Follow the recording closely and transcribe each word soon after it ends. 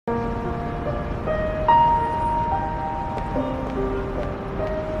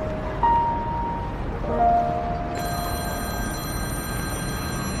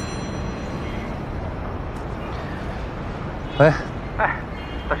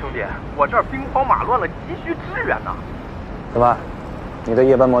兄弟，我这儿兵荒马乱了，急需支援呐。怎么，你的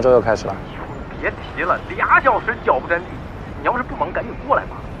夜班魔咒又开始了？别提了，2小时脚不沾地。你要是不忙，赶紧过来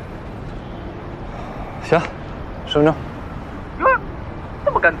吧。行，10分钟。哟，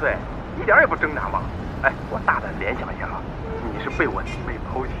这么干脆，一点也不挣扎吗？哎，我大胆联想一下啊，你是被我弟妹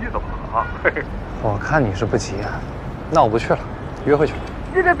抛弃的吧？啊，嘿嘿。我看你是不急啊，那我不去了，约会去。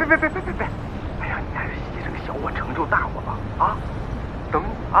别！哎呀，你还是牺牲小我成就大我吧！啊，等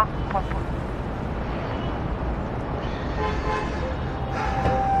你啊，快！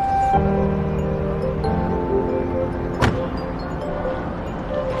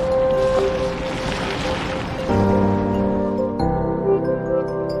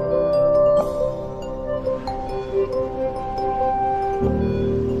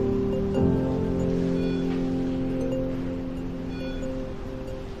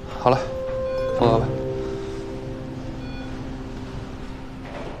好了，报告吧。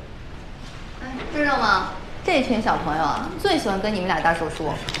哎，知道吗？这群小朋友啊，最喜欢跟你们俩打手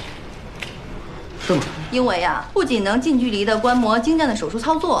术。是吗？因为呀，不仅能近距离的观摩精湛的手术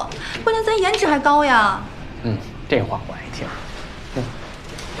操作，关键咱颜值还高呀。这话我爱听。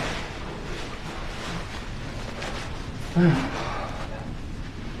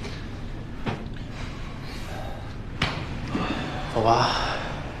走吧，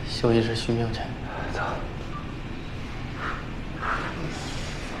休息室续命去。走。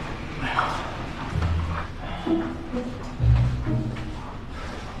哎呀，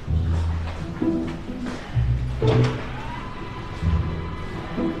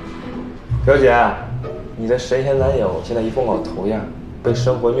表姐，你的神仙男友现在一副老头样，被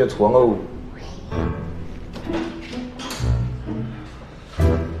生活虐挫哦。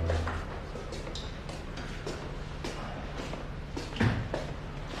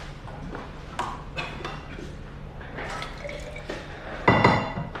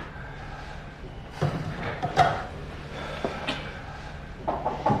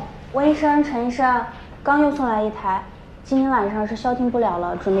温医生、陈医生，刚又送来一台，今天晚上是消停不了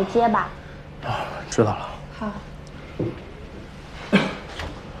了，准备接吧。啊，知道了。好。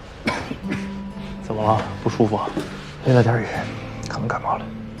怎么了？不舒服？淋了点雨，可能感冒了。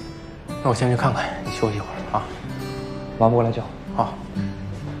那我先去看看，你休息一会儿啊。忙不过来叫。好。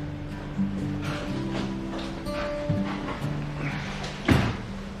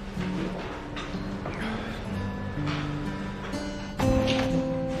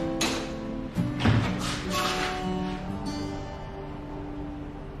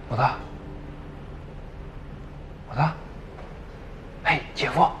老大，哎，姐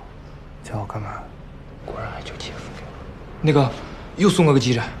夫，叫我干嘛？果然还叫姐夫。那个，又送了个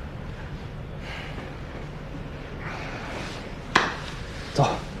急诊。走。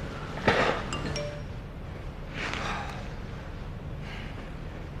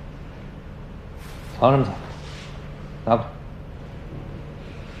藏什么藏？拿过来。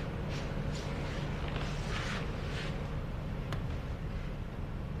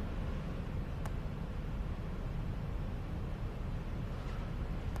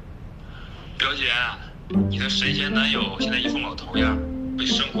表姐，你的神仙男友现在一副老头样，被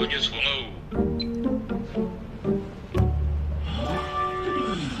生活虐挫喽。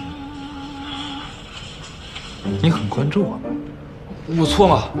你很关注我吗？我错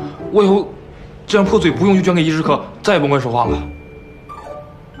了，我以后这样破嘴不用就捐给移植科，再也不管说话了。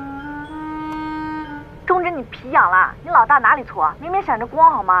忠贞，你皮痒了？你老大哪里错？明明闪着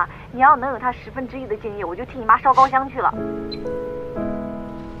光好吗？你要能有他1/10的敬意，我就替你妈烧高香去了。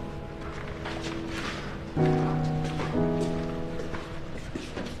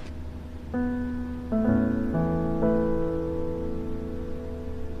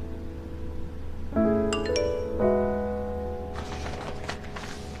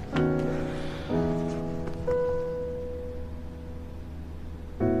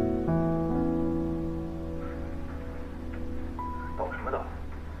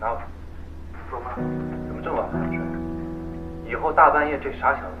大半夜这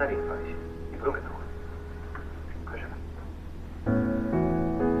傻小子再给你发微信，你不用给他回，快睡吧。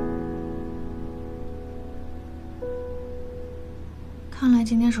看来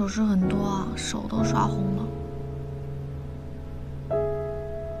今天手术很多啊，手都刷红了。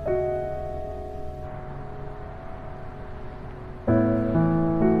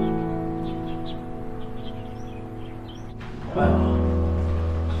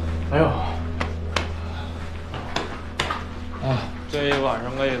哎呦！这一晚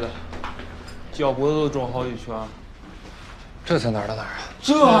上累的，脚脖子都肿好几圈。这才哪儿到哪儿啊？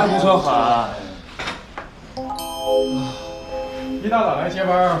这还不算狠。一大早来接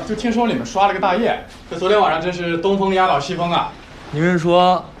班，就听说你们刷了个大夜，这昨天晚上真是东风压倒西风啊！你是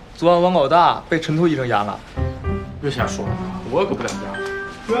说昨晚王老大被陈头医生压了？别瞎说，我可不敢压。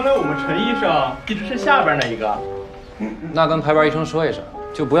原来我们陈医生一直是下边那一个。那跟排班医生说一声，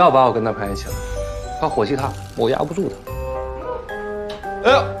就不要把我跟他排一起了，怕火气大，我压不住他。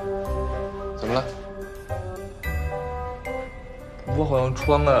哎呀，怎么了？我好像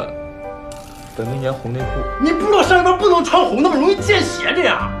穿了本命年红内裤。你部落上面不能穿红，那么容易见血的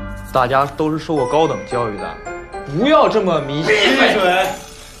呀。大家都是受过高等教育的，不要这么迷信。闭嘴！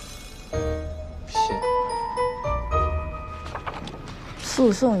信。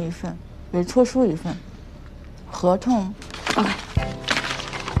诉讼一份，委托书一份，合同 OK。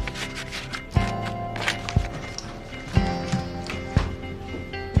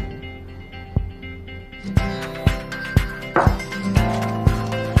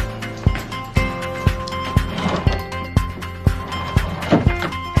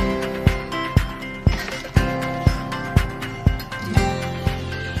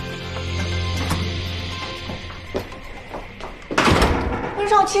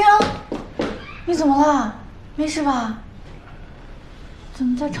少卿，你怎么了？没事吧？怎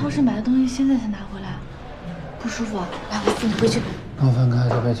么在超市买的东西现在才拿回来？不舒服啊？来，我扶你回去。刚分开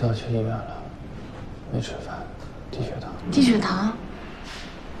就被叫去医院了，没吃饭，低血糖。低血糖？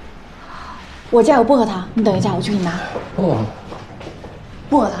我家有薄荷糖，你等一下，我去给你拿。不，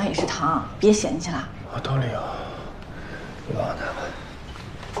薄荷糖也是糖，别嫌弃了。我兜里有，你帮我拿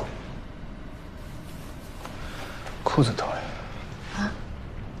吧。裤子兜里。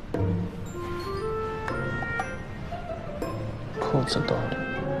裤子兜里。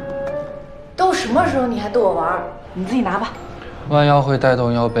都什么时候你还逗我玩？你自己拿吧。弯腰会带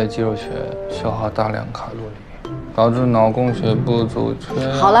动腰背肌肉血，消耗大量卡路里，导致脑供血不足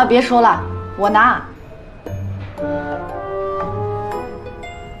缺。好了，别说了，我拿。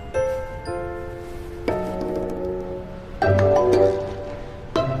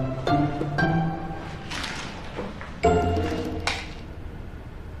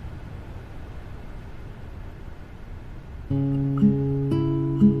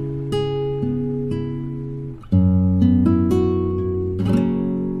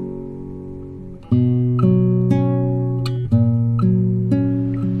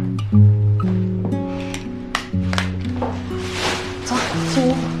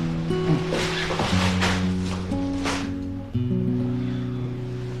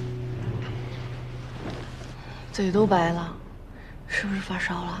嘴都白了，是不是发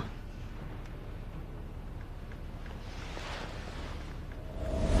烧了？